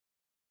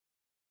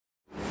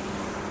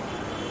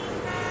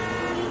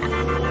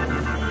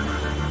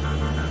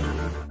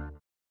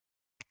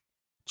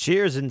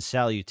Cheers and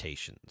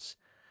salutations.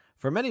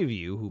 For many of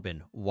you who've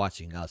been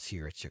watching us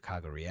here at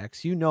Chicago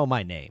Reacts, you know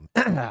my name.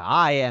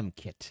 I am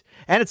Kit,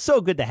 and it's so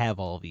good to have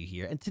all of you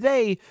here. And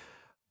today,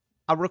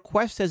 a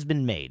request has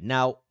been made.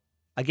 Now,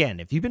 again,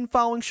 if you've been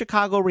following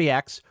Chicago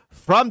Reacts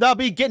from the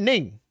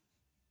beginning,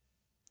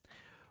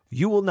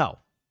 you will know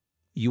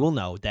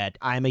that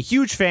I'm a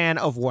huge fan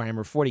of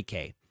Warhammer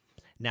 40k.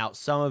 Now,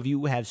 some of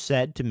you have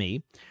said to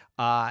me,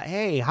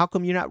 hey, how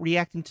come you're not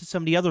reacting to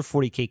some of the other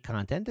 40k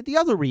content that the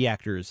other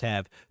reactors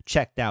have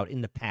checked out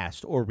in the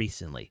past or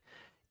recently?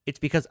 It's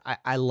because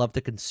I love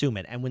to consume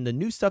it. And when the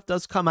new stuff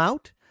does come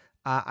out,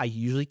 I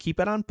usually keep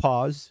it on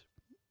pause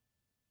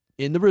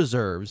in the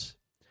reserves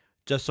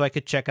just so I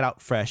could check it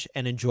out fresh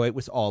and enjoy it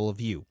with all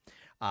of you.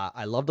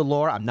 I love the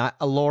lore. I'm not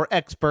a lore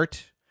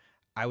expert.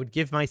 I would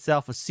give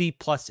myself a C+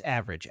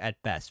 average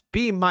at best.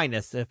 B-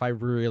 if I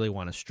really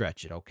want to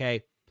stretch it,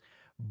 okay?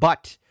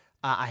 But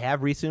I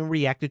have recently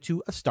reacted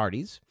to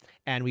Astartes,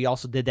 and we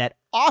also did that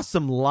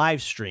awesome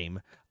live stream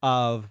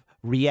of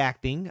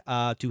reacting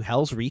to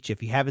Hell's Reach.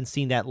 If you haven't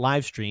seen that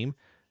live stream,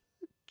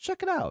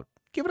 check it out.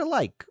 Give it a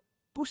like.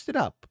 Boost it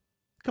up.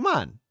 Come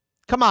on.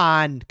 Come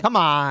on. Come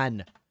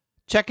on.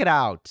 Check it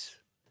out.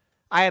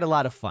 I had a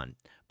lot of fun,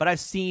 but I've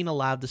seen a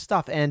lot of the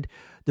stuff, and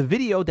the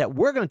video that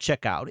we're going to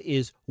check out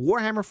is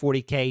Warhammer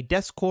 40k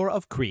Death Korps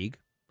of Krieg.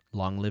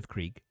 Long live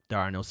Krieg. There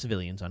are no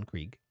civilians on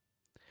Krieg.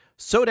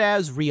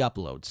 SODAZ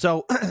Reupload.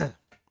 So,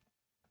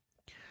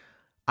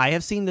 I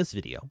have seen this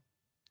video,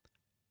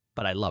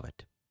 but I love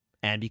it.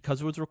 And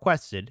because it was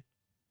requested,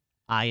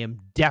 I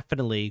am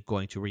definitely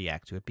going to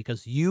react to it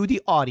because you,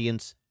 the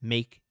audience,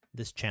 make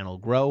this channel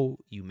grow.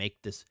 You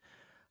make this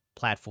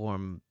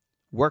platform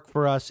work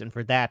for us. And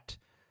for that,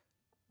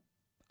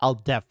 I'll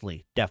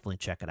definitely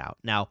check it out.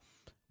 Now,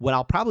 what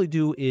I'll probably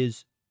do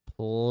is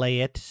play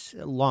it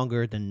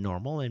longer than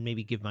normal and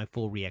maybe give my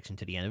full reaction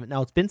to the end of it.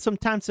 Now, it's been some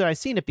time since I've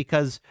seen it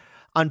because,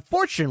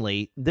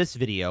 unfortunately, this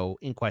video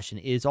in question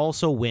is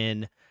also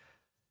when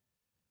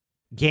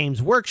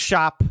Games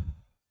Workshop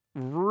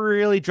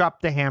really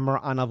dropped the hammer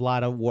on a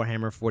lot of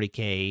Warhammer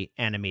 40k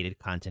animated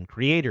content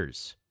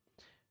creators.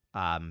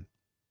 I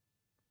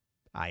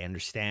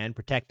understand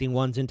protecting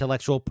one's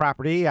intellectual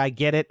property. I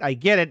get it,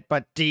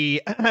 but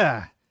the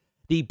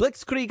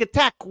Blitzkrieg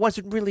attack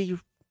wasn't really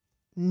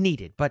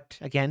needed. But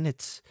again,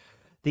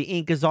 the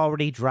ink is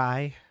already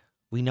dry.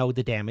 We know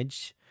the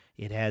damage.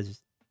 It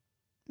has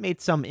made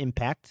some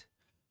impact,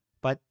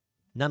 but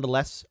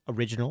nonetheless,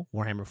 original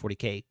Warhammer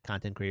 40k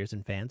content creators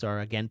and fans are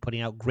again putting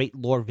out great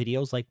lore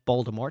videos like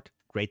Voldemort.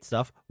 Great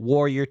stuff.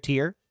 Warrior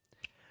tier.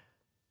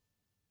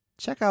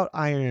 Check out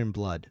Iron and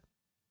Blood.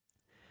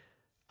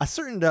 A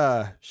certain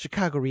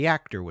Chicago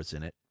reactor was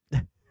in it.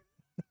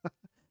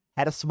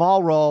 Had a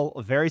small role,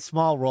 a very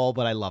small role,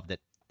 but I loved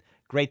it.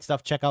 Great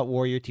stuff. Check out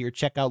Warrior tier.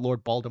 Check out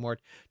Lord Voldemort.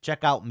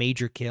 Check out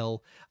Major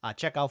Kill.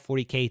 Check out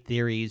 40k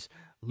Theories.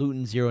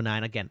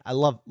 Luton09. Again, I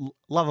love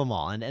them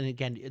all. And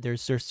again,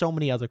 there's so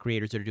many other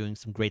creators that are doing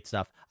some great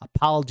stuff.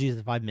 Apologies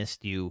if I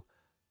missed you.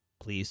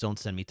 Please don't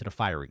send me to the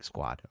firing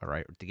squad, all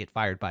right? Or to get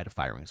fired by the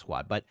firing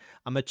squad. But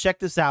I'm going to check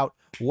this out.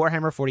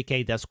 Warhammer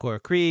 40k Death Korps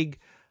of Krieg.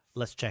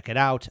 Let's check it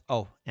out.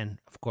 Oh, and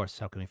of course,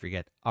 how can we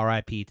forget?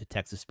 RIP to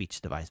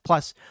text-to-speech device.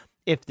 Plus,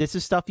 if this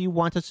is stuff you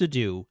want us to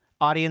do,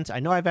 audience, I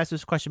know I've asked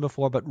this question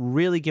before, but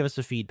really give us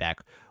the feedback.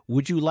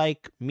 Would you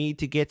like me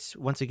to get,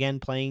 once again,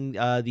 playing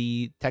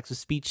the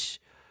text-to-speech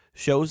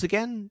shows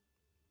again?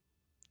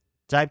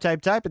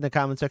 Type in the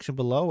comment section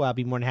below. I'll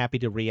be more than happy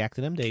to react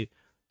to them.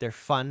 They're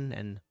fun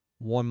and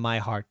warm my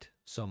heart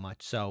so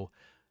much. So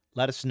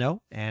let us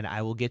know, and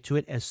I will get to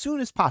it as soon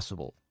as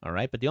possible. All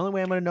right? But the only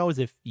way I'm going to know is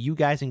if you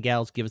guys and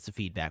gals give us the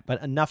feedback.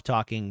 But enough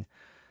talking.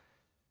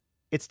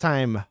 It's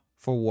time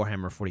for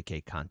Warhammer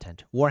 40k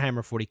content.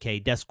 Warhammer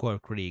 40k Death Korps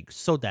of Krieg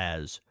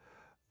SODAZ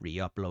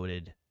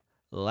Reuploaded.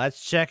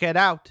 Let's check it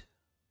out.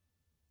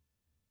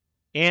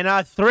 In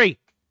a 3,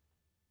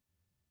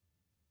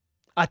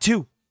 a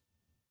 2,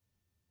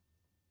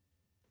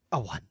 a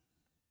 1.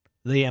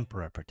 The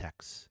Emperor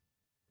protects.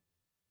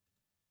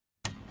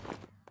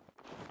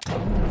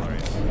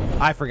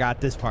 I forgot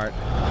this part.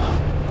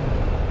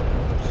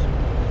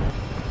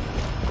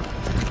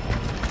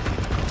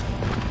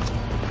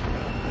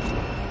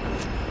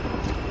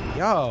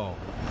 Yo.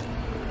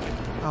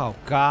 Oh,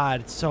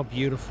 God. It's so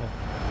beautiful.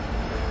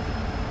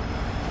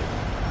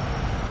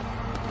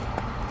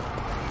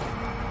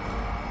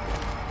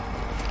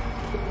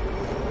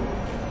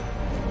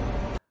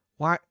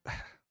 Why?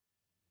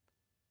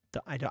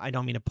 I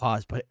don't mean to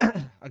pause, but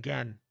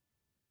again.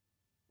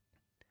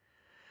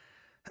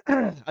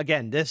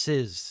 Again, this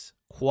is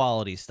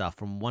quality stuff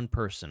from one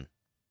person.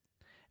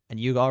 And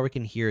you already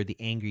can hear the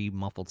angry,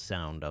 muffled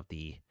sound of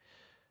the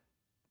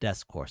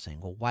Death Korps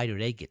saying, well, why do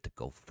they get to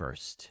go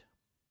first?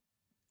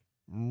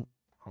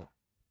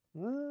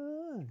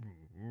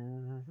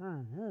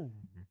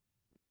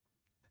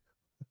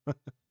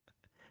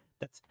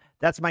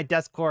 That's my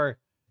Death Korps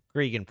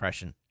Krieg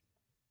impression.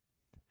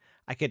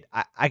 I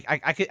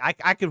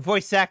could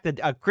voice act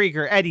a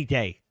Krieger any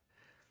day.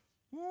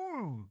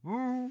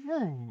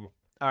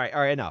 All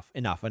right, enough.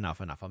 I'm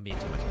being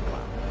too much of a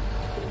clown.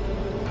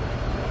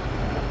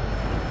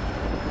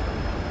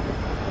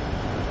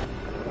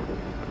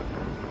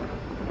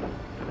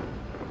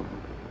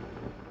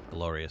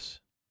 Glorious.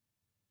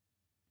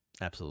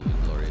 Absolutely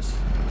glorious.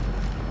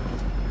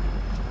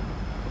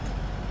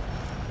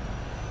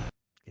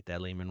 Get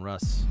that Lehman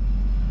Russ.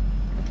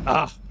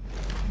 Ah!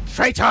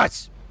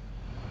 Traitors!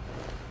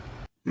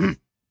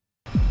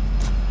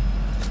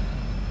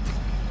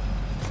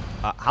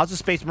 How's the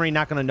Space Marine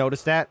not going to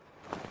notice that?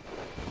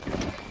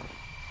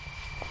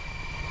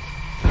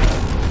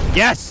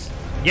 Yes!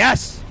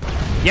 Yes!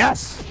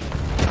 Yes!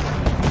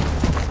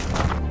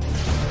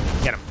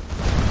 Get him.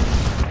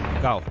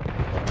 Go.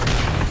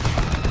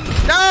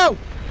 No!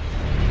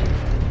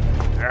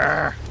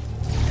 Urgh.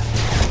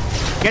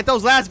 Get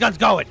those las guns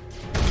going.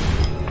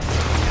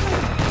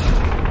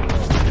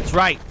 That's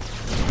right.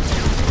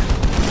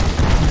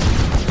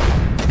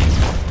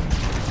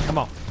 Come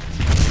on.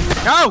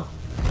 No!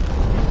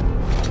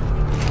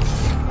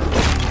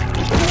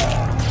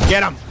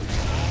 Get him.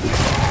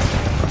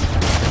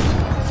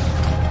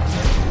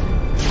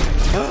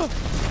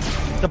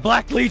 The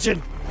Black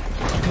Legion.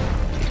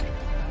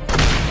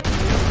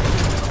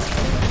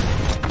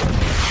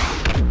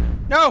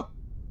 No!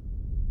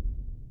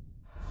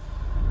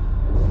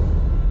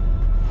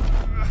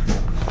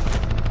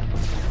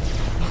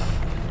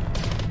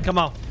 Come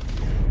on.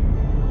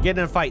 Get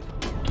in a fight.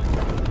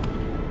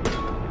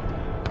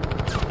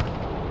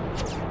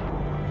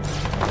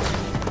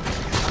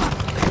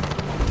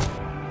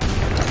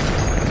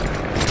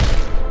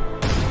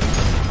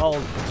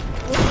 Hold.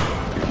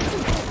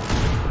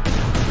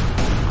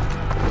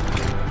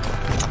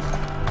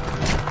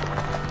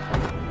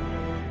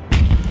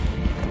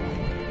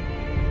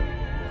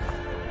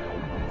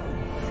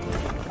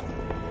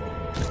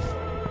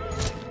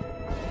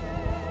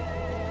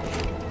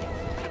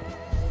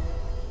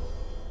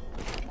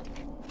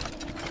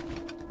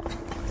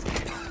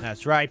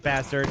 That's right,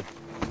 bastard.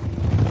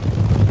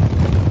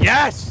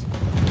 Yes!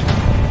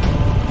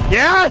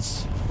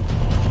 Yes!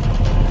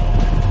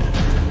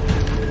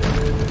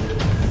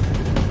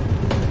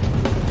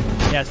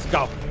 Yes,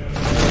 go.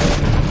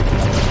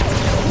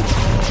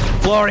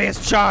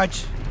 Glorious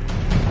charge.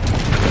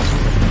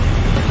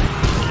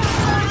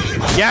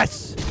 Yes!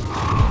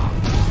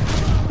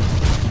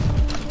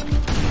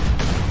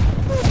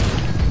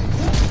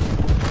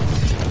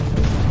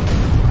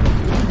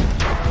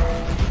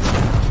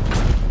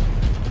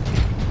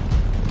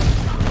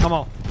 Come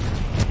on.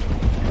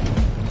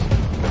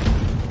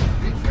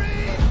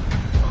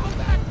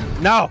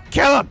 No,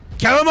 kill him!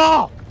 Kill them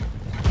all!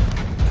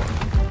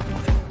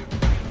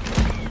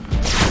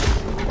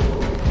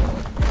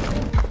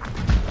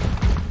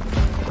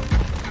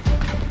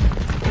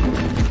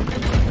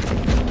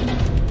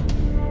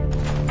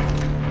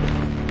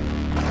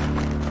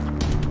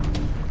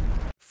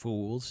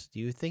 Fools,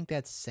 do you think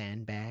that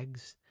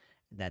sandbags,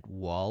 that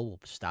wall will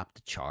stop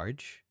the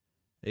charge?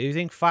 Do you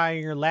think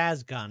firing your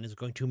las gun is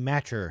going to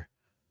matter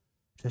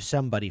to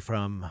somebody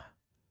from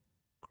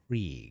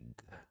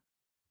Krieg?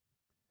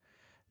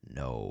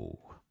 No.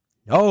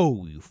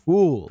 No, you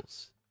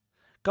fools.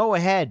 Go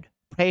ahead,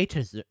 pray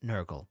to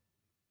Nurgle.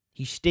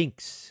 He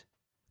stinks.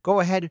 Go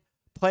ahead,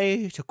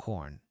 pray to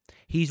Korn.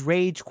 He's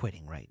rage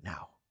quitting right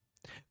now.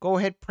 Go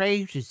ahead,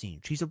 pray to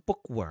Zine. She's a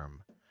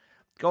bookworm.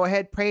 Go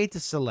ahead, pray to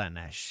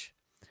Selenesh.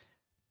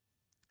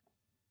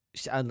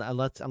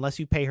 Unless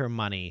you pay her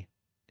money,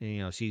 you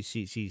know,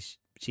 she's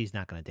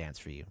not gonna dance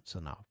for you. So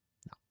no,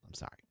 I'm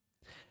sorry.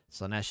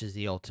 Selenesh is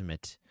the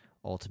ultimate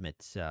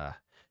Instagram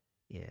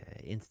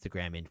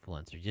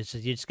influencer. You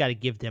just got to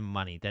give them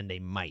money, then they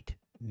might,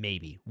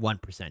 maybe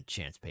 1%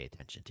 chance pay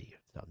attention to you.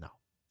 So no.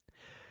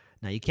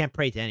 Now you can't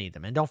pray to any of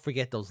them, and don't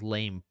forget those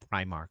lame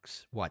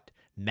Primarchs. What?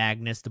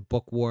 Magnus, the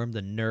bookworm,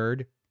 the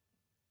nerd.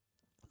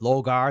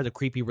 Logar, the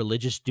creepy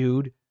religious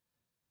dude.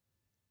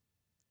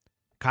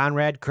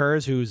 Conrad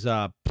Kurz, who's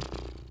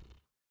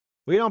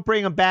we don't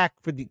bring him back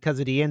because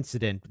of the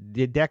incident.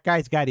 That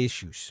guy's got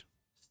issues.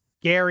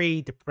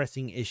 Scary,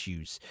 depressing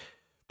issues.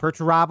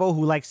 Perturabo,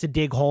 who likes to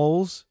dig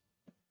holes.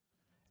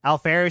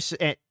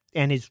 Alferis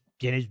and his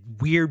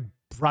weird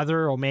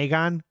brother,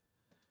 Omegon,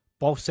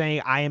 both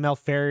saying, I am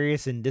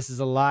Alfarius and this is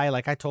a lie.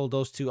 Like I told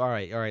those two, all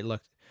right,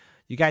 look.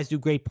 You guys do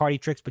great party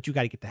tricks, but you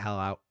got to get the hell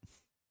out.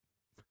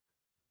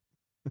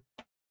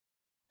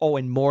 Oh,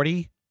 and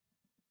Morty.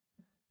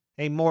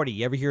 Hey, Morty,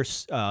 you ever hear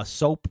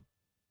soap?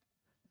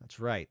 That's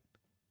right.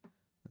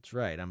 That's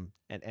right.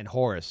 And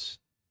Horace.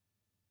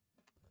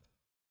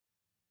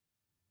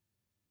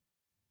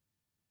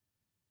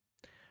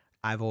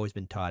 I've always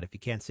been taught if you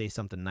can't say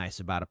something nice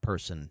about a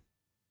person,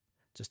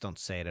 just don't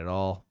say it at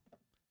all.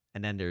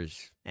 And then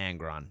there's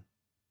Angron.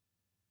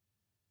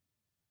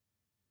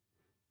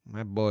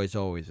 That boy's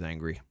always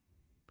angry.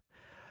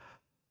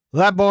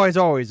 That boy's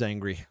always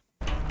angry.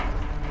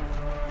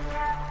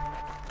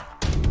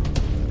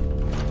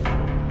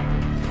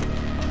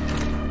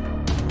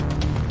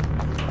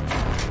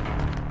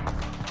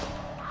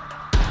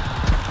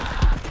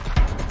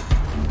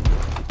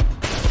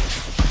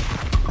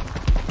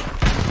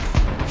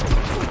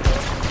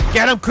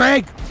 Get him,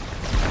 Krieg!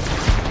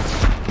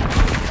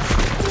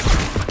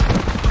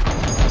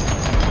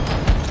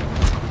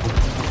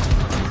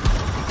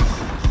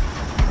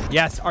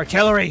 Yes,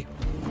 artillery!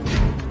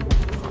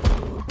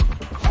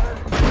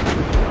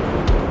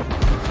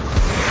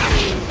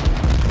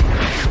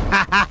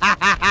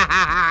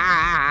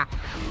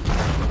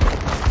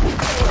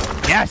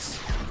 Yes!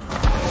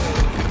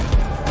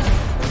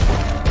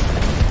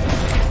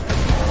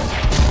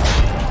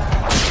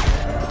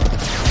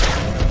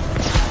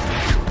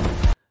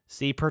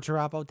 See,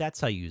 Perturabo, that's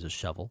how you use a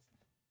shovel.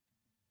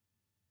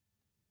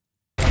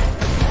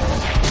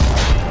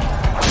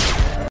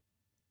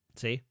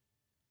 See?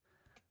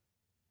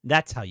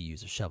 That's how you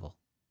use a shovel.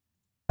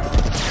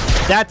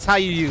 That's how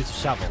you use a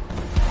shovel.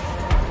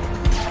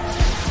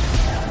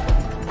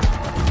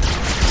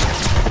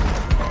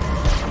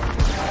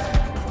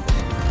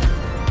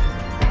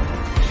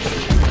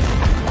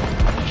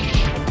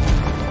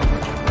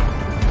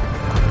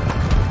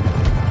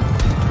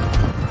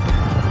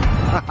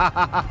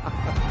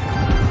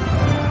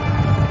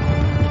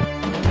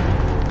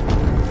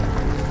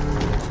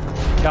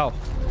 Go.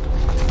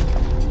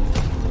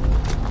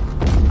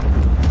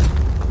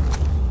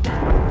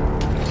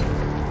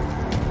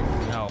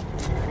 No.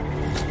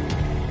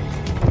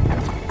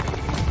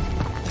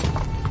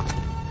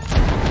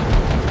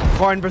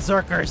 Corn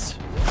berserkers.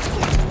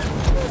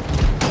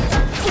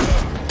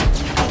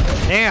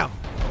 Damn.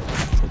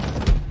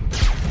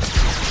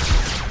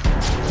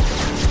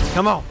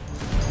 Come on.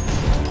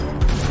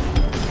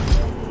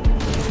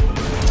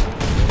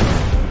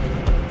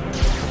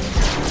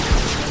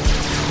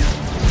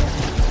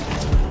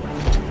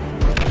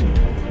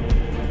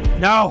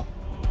 No!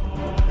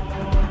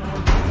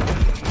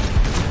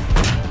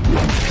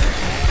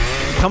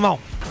 Come on!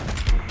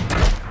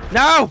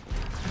 No!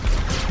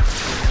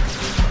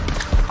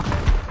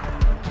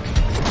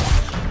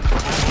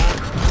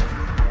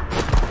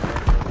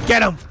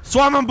 Get him!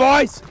 Swarm him,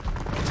 boys!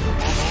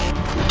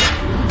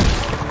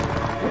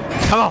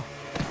 Come on!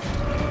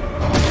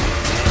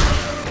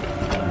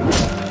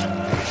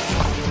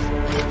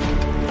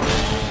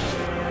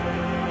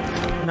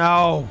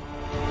 No!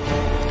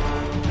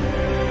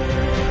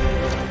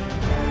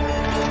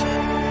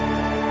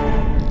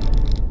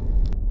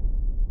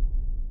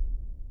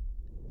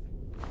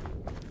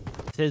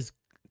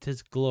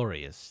 Tis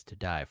glorious to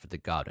die for the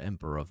God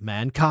Emperor of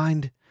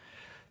mankind.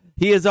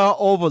 He is our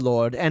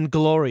overlord and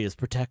glorious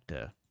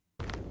protector.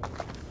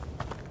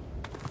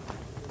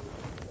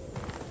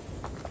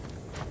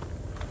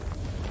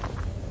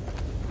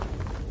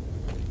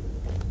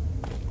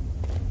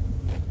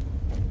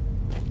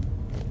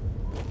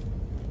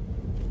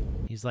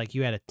 He's like,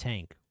 you had a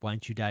tank. Why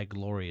don't you die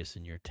glorious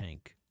in your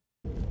tank?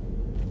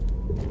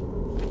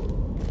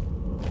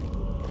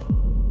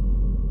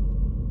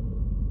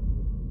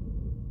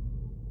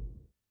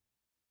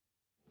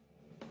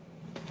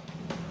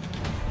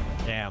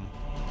 Damn.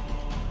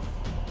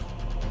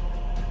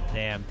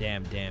 Damn,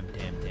 damn, damn,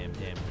 damn, damn,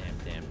 damn, damn,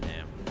 damn,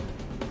 damn.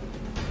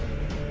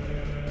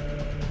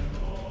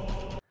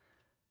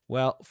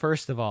 Well,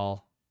 first of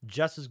all,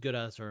 just as good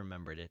as I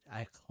remembered it.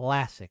 A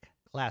classic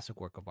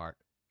work of art.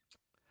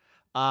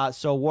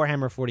 So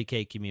Warhammer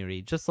 40k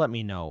community, just let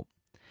me know.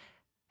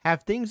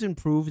 Have things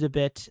improved a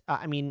bit?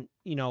 I mean,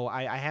 you know,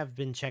 I have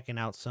been checking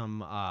out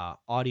some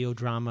audio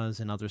dramas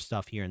and other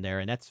stuff here and there,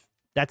 and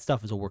that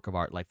stuff is a work of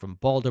art, like from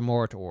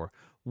Baldermort or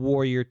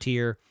Warrior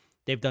Tier.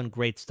 They've done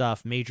great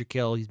stuff. Major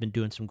Kill, he's been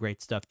doing some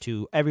great stuff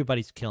too.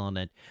 Everybody's killing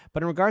it.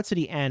 But in regards to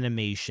the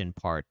animation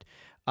part,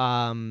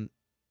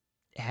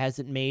 has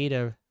it made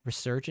a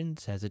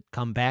resurgence? Has it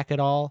come back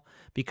at all?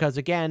 Because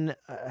again,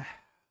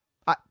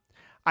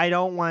 I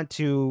don't want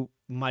to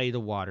muddy the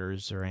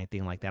waters or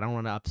anything like that. I don't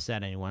want to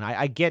upset anyone.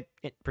 I get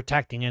it,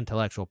 protecting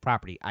intellectual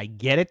property. I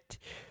get it.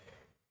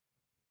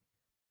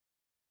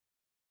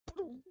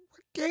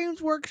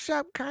 Games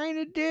Workshop kind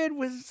of did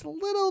was a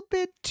little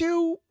bit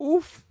too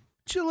oof,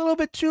 a little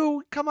bit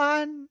too come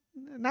on,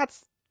 not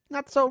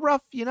so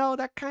rough, you know,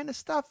 that kind of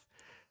stuff.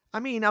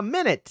 I mean, a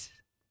minute,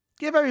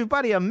 give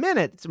everybody a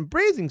minute, some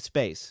breathing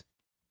space.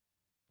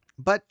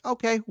 But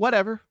okay,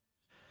 whatever.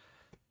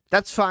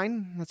 That's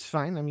fine. That's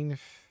fine. I mean,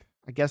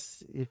 I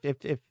guess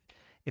if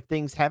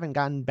things haven't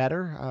gotten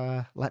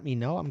better, let me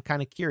know. I'm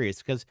kind of curious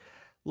because,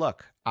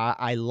 look,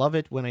 I love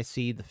it when I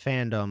see the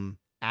fandom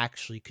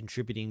actually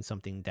contributing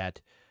something that,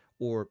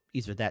 or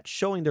either that,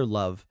 showing their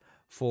love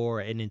for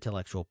an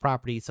intellectual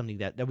property, something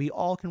that we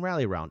all can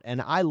rally around. And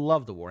I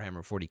love the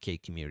Warhammer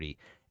 40k community.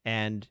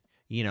 And,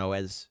 you know,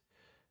 as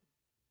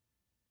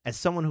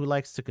someone who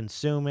likes to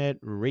consume it,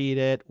 read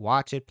it,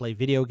 watch it, play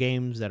video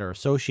games that are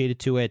associated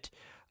to it,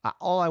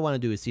 all I want to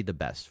do is see the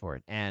best for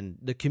it and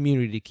the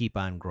community to keep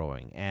on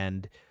growing.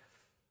 And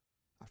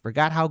I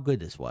forgot how good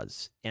this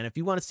was. And if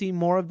you want to see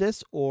more of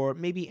this, or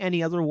maybe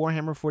any other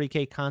Warhammer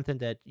 40k content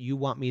that you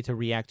want me to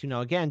react to,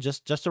 now again,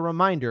 just a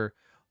reminder,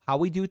 how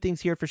we do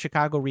things here for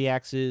Chicago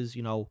Reacts is,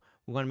 you know,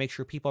 we want to make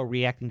sure people are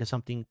reacting to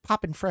something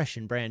popping fresh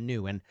and brand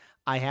new. And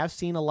I have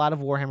seen a lot of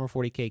Warhammer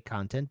 40k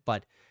content,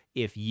 but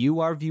if you,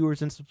 our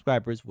viewers and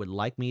subscribers, would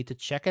like me to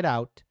check it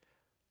out,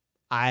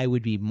 I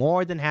would be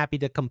more than happy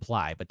to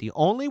comply. But the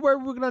only way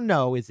we're going to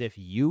know is if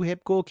you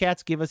hip cool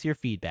cats give us your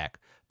feedback.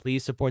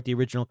 Please support the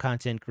original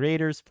content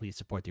creators. Please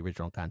support the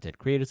original content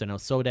creators. I know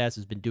SODAZ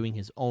has been doing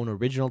his own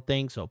original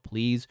thing, so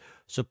please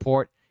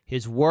support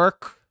his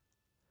work,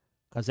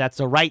 because that's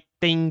the right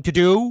thing to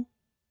do.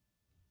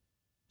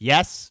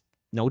 Yes,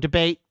 no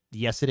debate.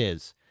 Yes, it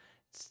is.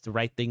 It's the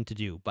right thing to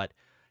do. But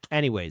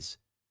anyways,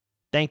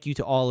 thank you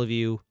to all of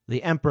you.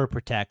 The Emperor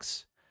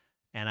protects,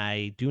 and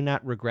I do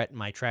not regret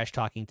my trash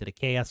talking to the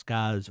Chaos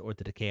Gods or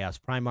to the Chaos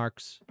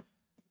Primarchs.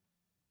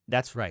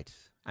 That's right.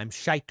 I'm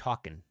shy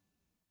talking.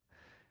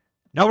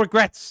 No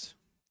regrets.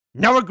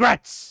 No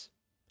regrets.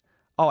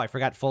 Oh, I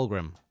forgot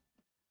Fulgrim.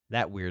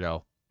 That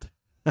weirdo.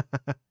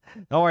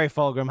 Don't worry,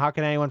 Fulgrim. How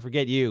can anyone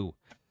forget you?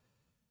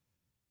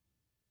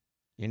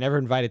 You're never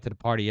invited to the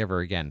party ever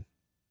again.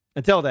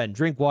 Until then,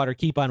 drink water,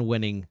 keep on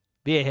winning,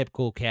 be a hip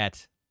cool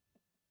cat,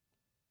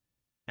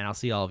 and I'll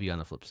see all of you on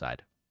the flip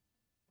side.